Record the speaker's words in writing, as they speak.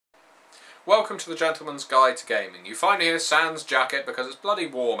Welcome to the Gentleman's Guide to Gaming. You find me here sans jacket because it's bloody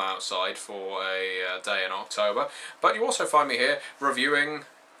warm outside for a day in October, but you also find me here reviewing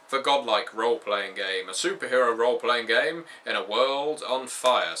the Godlike role-playing game, a superhero role-playing game in a world on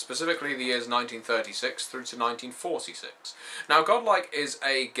fire, specifically the years 1936 through to 1946. Now, Godlike is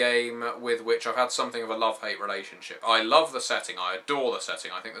a game with which I've had something of a love-hate relationship. I love the setting, I adore the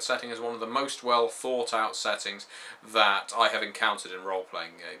setting. I think the setting is one of the most well thought-out settings that I have encountered in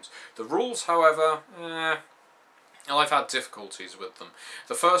role-playing games. The rules, however, I've had difficulties with them.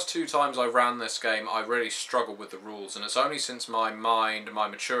 The first two times I ran this game I really struggled with the rules, and it's only since my mind, my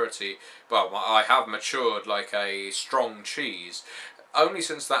maturity, well, I have matured like a strong cheese, only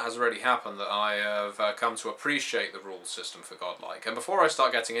since that has really happened that I have come to appreciate the rules system for Godlike. And before I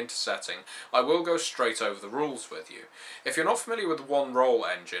start getting into setting, I will go straight over the rules with you. If you're not familiar with the one roll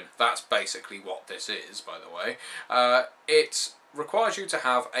engine, that's basically what this is, by the way. It requires you to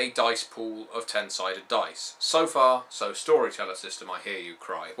have a dice pool of 10-sided dice. So far, so storyteller system, I hear you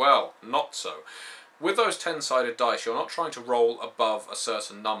cry. Well, not so. With those 10-sided dice, you're not trying to roll above a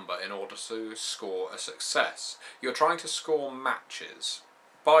certain number in order to score a success. You're trying to score matches.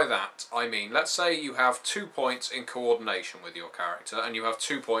 By that, I mean, let's say you have 2 points in coordination with your character, and you have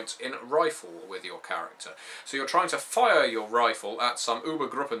 2 points in rifle with your character. So you're trying to fire your rifle at some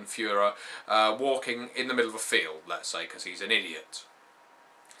Obergruppenführer walking in the middle of a field, let's say, because he's an idiot.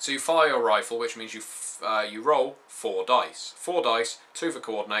 So you fire your rifle, which means you roll 4 dice. 4 dice, 2 for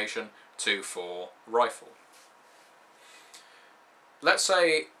coordination, 2 for rifle. Let's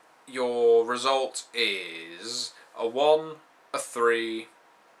say your result is a 1, a 3,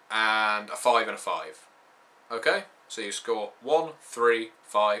 and a 5 and a 5. Okay? So you score 1, 3,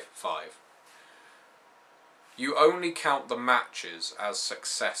 5, 5. You only count the matches as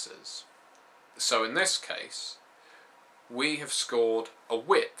successes. So in this case, we have scored a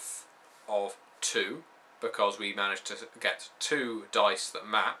width of 2, because we managed to get 2 dice that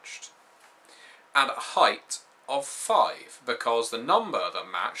matched, and a height of 5, because the number that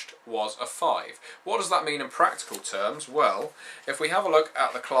matched was a 5. What does that mean in practical terms? Well, if we have a look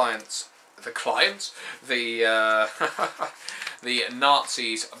at the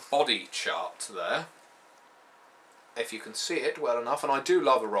Nazis' body chart there, if you can see it well enough, and I do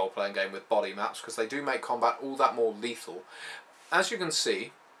love a role-playing game with body maps because they do make combat all that more lethal. As you can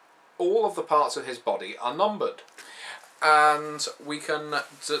see, all of the parts of his body are numbered, and we can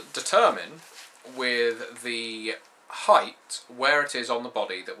determine with the height where it is on the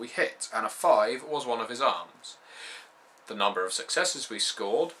body that we hit, and a 5 was one of his arms. The number of successes we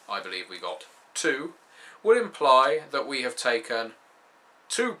scored, I believe we got 2, would imply that we have taken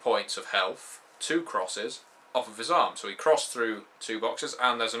 2 points of health, 2 crosses, off of his arm. So we crossed through 2 boxes,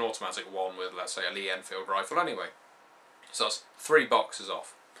 and there's an automatic one with, let's say, a Lee Enfield rifle anyway. So that's 3 boxes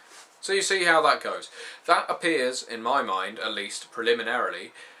off. So you see how that goes. That appears, in my mind, at least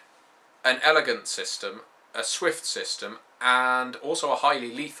preliminarily, an elegant system, a swift system, and also a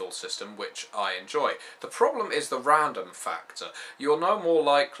highly lethal system, which I enjoy. The problem is the random factor. You're no more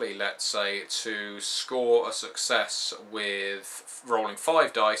likely, let's say, to score a success with rolling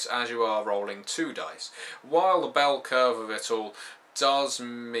 5 dice as you are rolling 2 dice. While the bell curve of it all does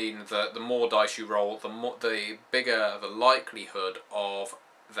mean that the more dice you roll, the bigger the likelihood of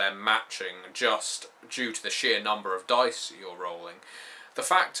them matching, just due to the sheer number of dice you're rolling. The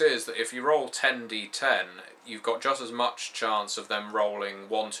fact is that if you roll 10d10, you've got just as much chance of them rolling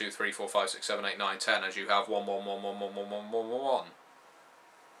 1, 2, 3, 4, 5, 6, 7, 8, 9, 10 as you have 1, 1, 1, 1, 1, 1, 1, 1, 1.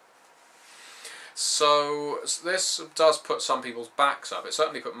 So this does put some people's backs up. It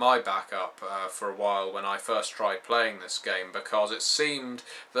certainly put my back up for a while when I first tried playing this game, because it seemed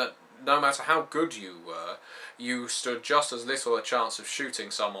that no matter how good you were, you stood just as little a chance of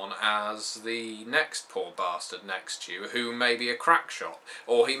shooting someone as the next poor bastard next to you, who may be a crack shot,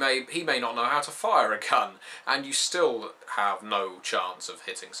 or he may not know how to fire a gun, and you still have no chance of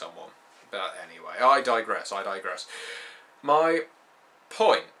hitting someone. But anyway, I digress. My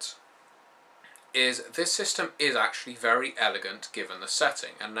point is this system is actually very elegant given the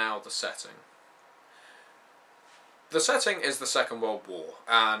setting, and now the setting. The setting is the Second World War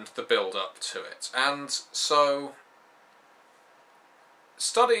and the build-up to it, and so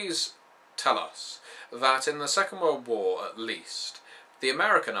studies tell us that in the Second World War, at least, the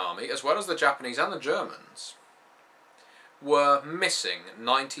American army, as well as the Japanese and the Germans, were missing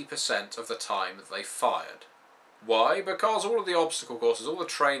 90% of the time that they fired. Why? Because all of the obstacle courses, all the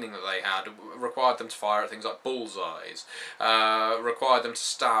training that they had, required them to fire at things like bullseyes, required them to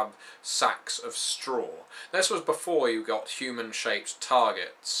stab sacks of straw. This was before you got human-shaped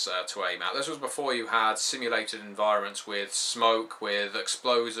targets to aim at. This was before you had simulated environments with smoke, with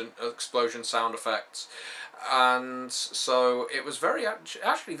explosion sound effects. And so it was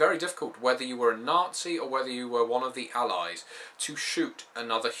actually very difficult, whether you were a Nazi or whether you were one of the Allies, to shoot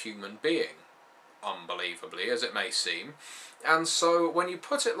another human being, unbelievably as it may seem. And so when you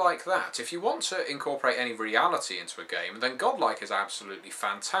put it like that, if you want to incorporate any reality into a game, then Godlike is absolutely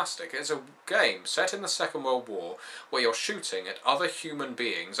fantastic. It's a game set in the Second World War where you're shooting at other human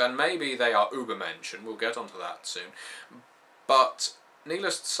beings, and maybe they are Übermenschen, we'll get onto that soon, but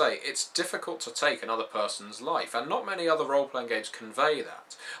needless to say, it's difficult to take another person's life, and not many other role-playing games convey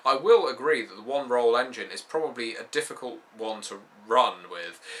that. I will agree that the one-role engine is probably a difficult one to run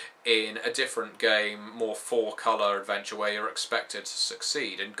with in a different game, more four-colour adventure where you're expected to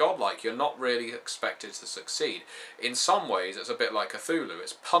succeed. In Godlike, you're not really expected to succeed. In some ways, it's a bit like Cthulhu.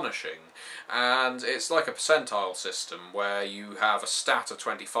 It's punishing, and it's like a percentile system where you have a stat of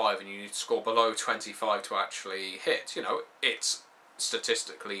 25 and you need to score below 25 to actually hit. You know, it's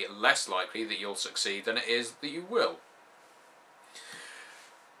statistically less likely that you'll succeed than it is that you will.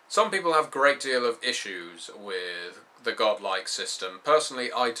 Some people have a great deal of issues with the Godlike system. Personally,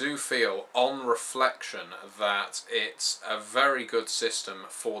 I do feel, on reflection, that it's a very good system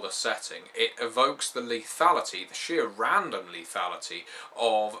for the setting. It evokes the lethality, the sheer random lethality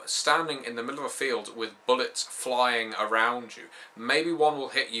of standing in the middle of a field with bullets flying around you. Maybe one will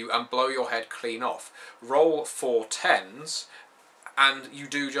hit you and blow your head clean off. Roll 4 10s and you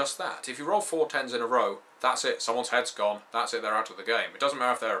do just that. If you roll 4 10s in a row, that's it. Someone's head's gone. That's it. They're out of the game. It doesn't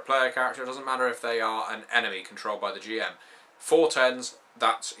matter if they're a player character. It doesn't matter if they are an enemy controlled by the GM. 4 10s,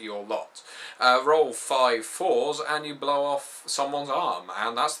 that's your lot. Roll 5 4s and you blow off someone's arm,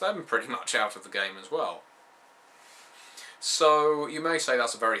 and that's them pretty much out of the game as well. So you may say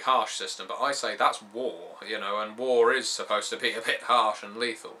that's a very harsh system, but I say that's war, you know, and war is supposed to be a bit harsh and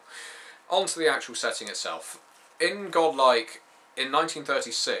lethal. On to the actual setting itself. In Godlike, in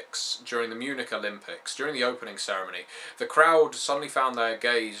 1936, during the Munich Olympics, during the opening ceremony, the crowd suddenly found their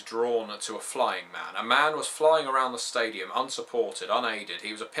gaze drawn to a flying man. A man was flying around the stadium, unsupported, unaided.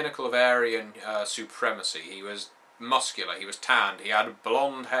 He was a pinnacle of Aryan supremacy. He was muscular, he was tanned, he had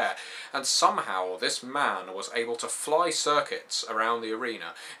blonde hair, and somehow this man was able to fly circuits around the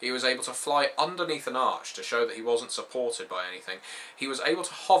arena. He was able to fly underneath an arch to show that he wasn't supported by anything. He was able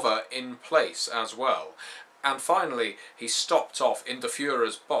to hover in place as well. And finally, he stopped off in the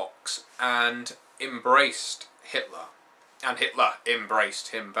Führer's box and embraced Hitler. And Hitler embraced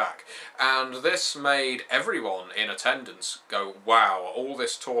him back. And this made everyone in attendance go, wow, all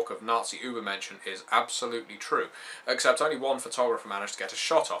this talk of Nazi Übermenschen is absolutely true. Except only one photographer managed to get a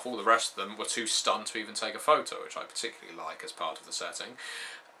shot off. All the rest of them were too stunned to even take a photo, which I particularly like as part of the setting.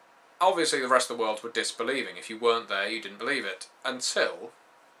 Obviously, the rest of the world were disbelieving. If you weren't there, you didn't believe it. Until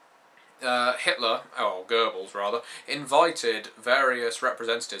Hitler, or Goebbels rather, invited various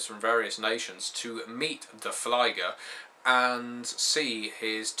representatives from various nations to meet the Flieger and see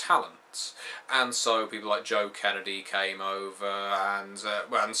his talents. And so people like Joe Kennedy came over and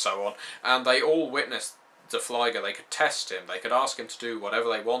so on, and they all witnessed the Flieger. They could test him, they could ask him to do whatever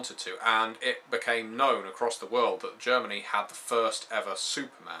they wanted to, and it became known across the world that Germany had the first ever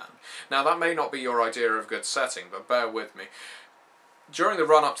Superman. Now that may not be your idea of good setting, but bear with me. During the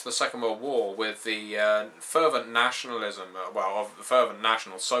run-up to the Second World War, with the fervent nationalism, of the fervent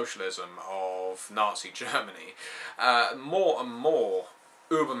National Socialism of Nazi Germany, more and more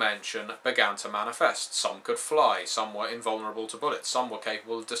Übermenschen began to manifest. Some could fly, some were invulnerable to bullets, some were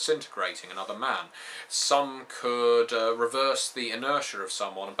capable of disintegrating another man, some could reverse the inertia of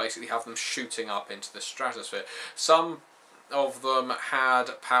someone and basically have them shooting up into the stratosphere. Some of them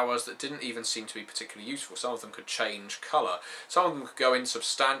had powers that didn't even seem to be particularly useful. Some of them could change colour. Some of them could go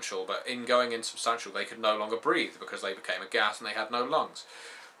insubstantial, but in going insubstantial they could no longer breathe because they became a gas and they had no lungs.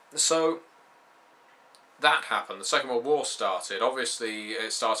 So that happened. The Second World War started. Obviously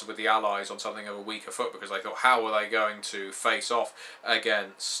it started with the Allies on something of a weaker foot because they thought, how were they going to face off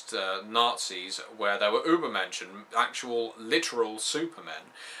against Nazis where there were Übermenschen, actual literal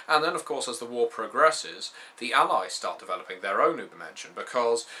supermen. And then of course as the war progresses, the Allies start developing their own Übermenschen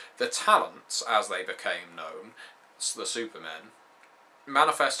because the talents, as they became known, the supermen,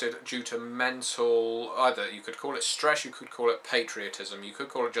 manifested due to mental, either you could call it stress, you could call it patriotism, you could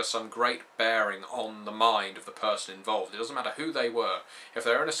call it just some great bearing on the mind of the person involved. It doesn't matter who they were. If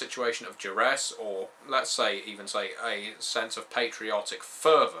they're in a situation of duress, or let's say, even say, a sense of patriotic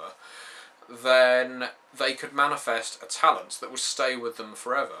fervour, then they could manifest a talent that would stay with them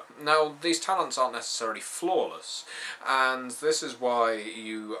forever. Now, these talents aren't necessarily flawless, and this is why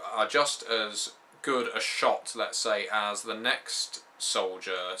you are just as good a shot, let's say, as the next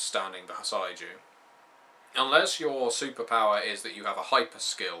soldier standing beside you. Unless your superpower is that you have a hyper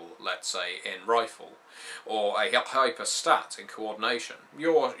skill, let's say, in rifle, or a hyper stat in coordination,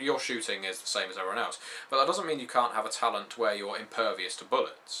 your shooting is the same as everyone else. But that doesn't mean you can't have a talent where you're impervious to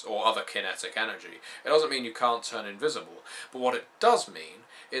bullets, or other kinetic energy. It doesn't mean you can't turn invisible. But what it does mean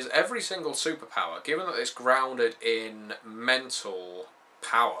is every single superpower, given that it's grounded in mental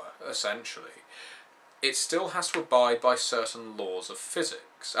power, essentially, it still has to abide by certain laws of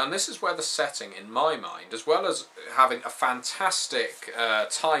physics. And this is where the setting, in my mind, as well as having a fantastic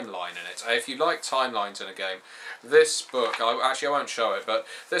timeline in it, if you like timelines in a game, this book, I won't show it, but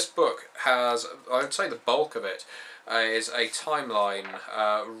this book has, I would say the bulk of it, is a timeline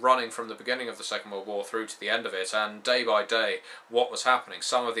running from the beginning of the Second World War through to the end of it, and day by day what was happening.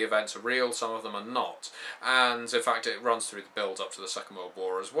 Some of the events are real, some of them are not, and in fact it runs through the build up to the Second World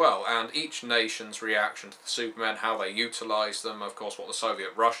War as well, and each nation's reaction to the Supermen, how they utilised them. Of course, what the Soviet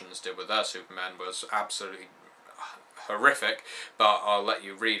Russians did with their Supermen was absolutely horrific, but I'll let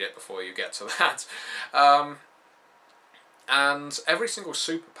you read it before you get to that. And every single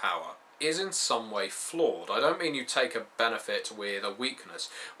superpower is in some way flawed. I don't mean you take a benefit with a weakness.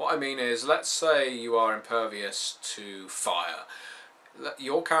 What I mean is, let's say you are impervious to fire.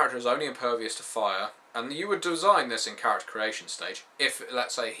 Your character is only impervious to fire, and you would design this in character creation stage if,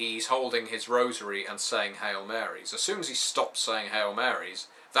 let's say, he's holding his rosary and saying Hail Marys. As soon as he stops saying Hail Marys,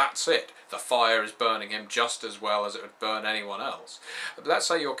 that's it. The fire is burning him just as well as it would burn anyone else. But let's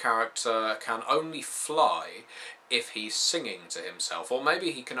say your character can only fly if he's singing to himself, or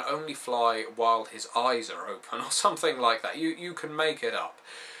maybe he can only fly while his eyes are open, or something like that. You can make it up.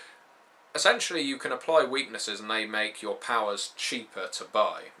 Essentially, you can apply weaknesses and they make your powers cheaper to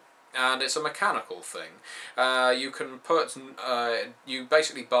buy. And it's a mechanical thing. You can put, you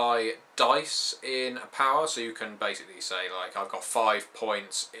basically buy dice in a power, so you can basically say, like, I've got 5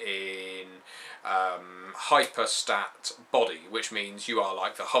 points in hyperstat body, which means you are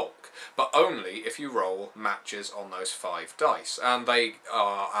like the Hulk, but only if you roll matches on those 5 dice, and they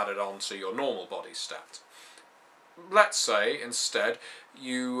are added on to your normal body stat. Let's say, instead,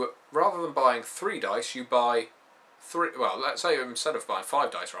 you, rather than buying 3 dice, you buy let's say instead of buying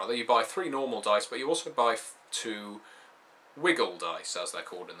 5 dice, rather, you buy 3 normal dice, but you also buy 2 wiggle dice, as they're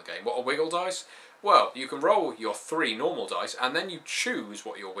called in the game. What are wiggle dice? Well, you can roll your 3 normal dice, and then you choose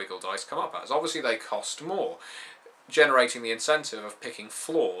what your wiggle dice come up as. Obviously, they cost more, generating the incentive of picking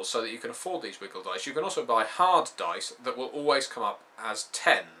flaws so that you can afford these wiggle dice. You can also buy hard dice that will always come up as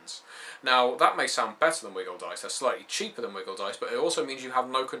 10s. Now, that may sound better than wiggle dice, they're slightly cheaper than wiggle dice, but it also means you have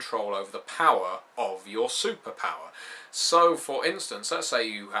no control over the power of your superpower. So, for instance, let's say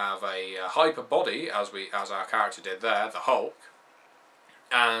you have a hyper body, as our character did there, the Hulk,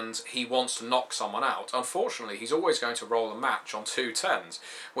 and he wants to knock someone out. Unfortunately, he's always going to roll a match on 2 10s,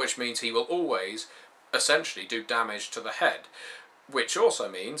 which means he will always essentially do damage to the head, which also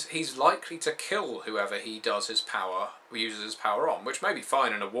means he's likely to kill whoever he does his power, uses his power on, which may be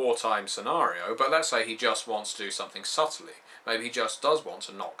fine in a wartime scenario, but let's say he just wants to do something subtly. Maybe he just does want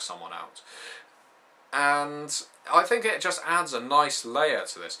to knock someone out. And I think it just adds a nice layer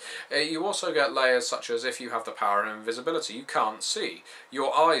to this. You also get layers such as, if you have the power of invisibility, you can't see.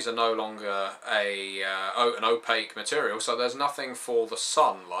 Your eyes are no longer an opaque material, so there's nothing for the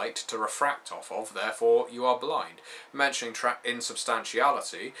sunlight to refract off of, therefore you are blind. Mentioning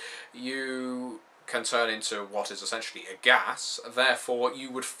insubstantiality, you can turn into what is essentially a gas, therefore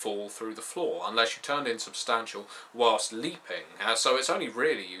you would fall through the floor unless you turned insubstantial whilst leaping. So it's only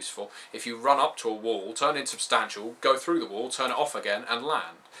really useful if you run up to a wall, turn insubstantial, go through the wall, turn it off again and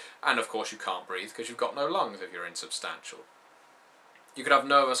land. And of course you can't breathe because you've got no lungs if you're insubstantial. You could have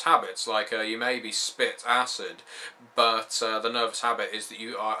nervous habits, like you maybe spit acid, but the nervous habit is that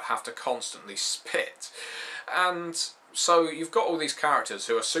you have to constantly spit. And so you've got all these characters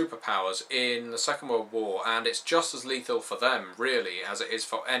who are superpowers in the Second World War, and it's just as lethal for them, really, as it is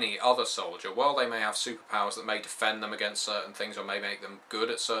for any other soldier. While they may have superpowers that may defend them against certain things or may make them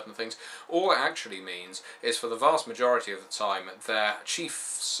good at certain things, all it actually means is, for the vast majority of the time, their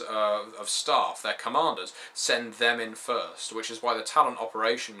chiefs of staff, their commanders, send them in first, which is why the Talent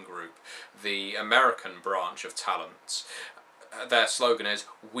Operation Group, the American branch of Talents, their slogan is,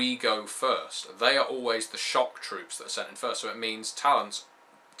 "We go first." They are always the shock troops that are sent in first, so it means talents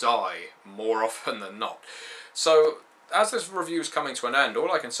die more often than not. So as this review is coming to an end,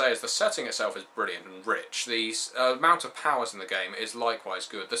 all I can say is the setting itself is brilliant and rich. The amount of powers in the game is likewise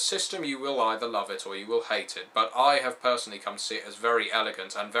good. The system, you will either love it or you will hate it, but I have personally come to see it as very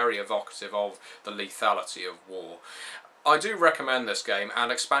elegant and very evocative of the lethality of war. I do recommend this game,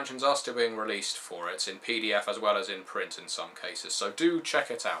 and expansions are still being released for it in PDF as well as in print in some cases, so do check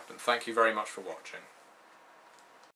it out, and thank you very much for watching.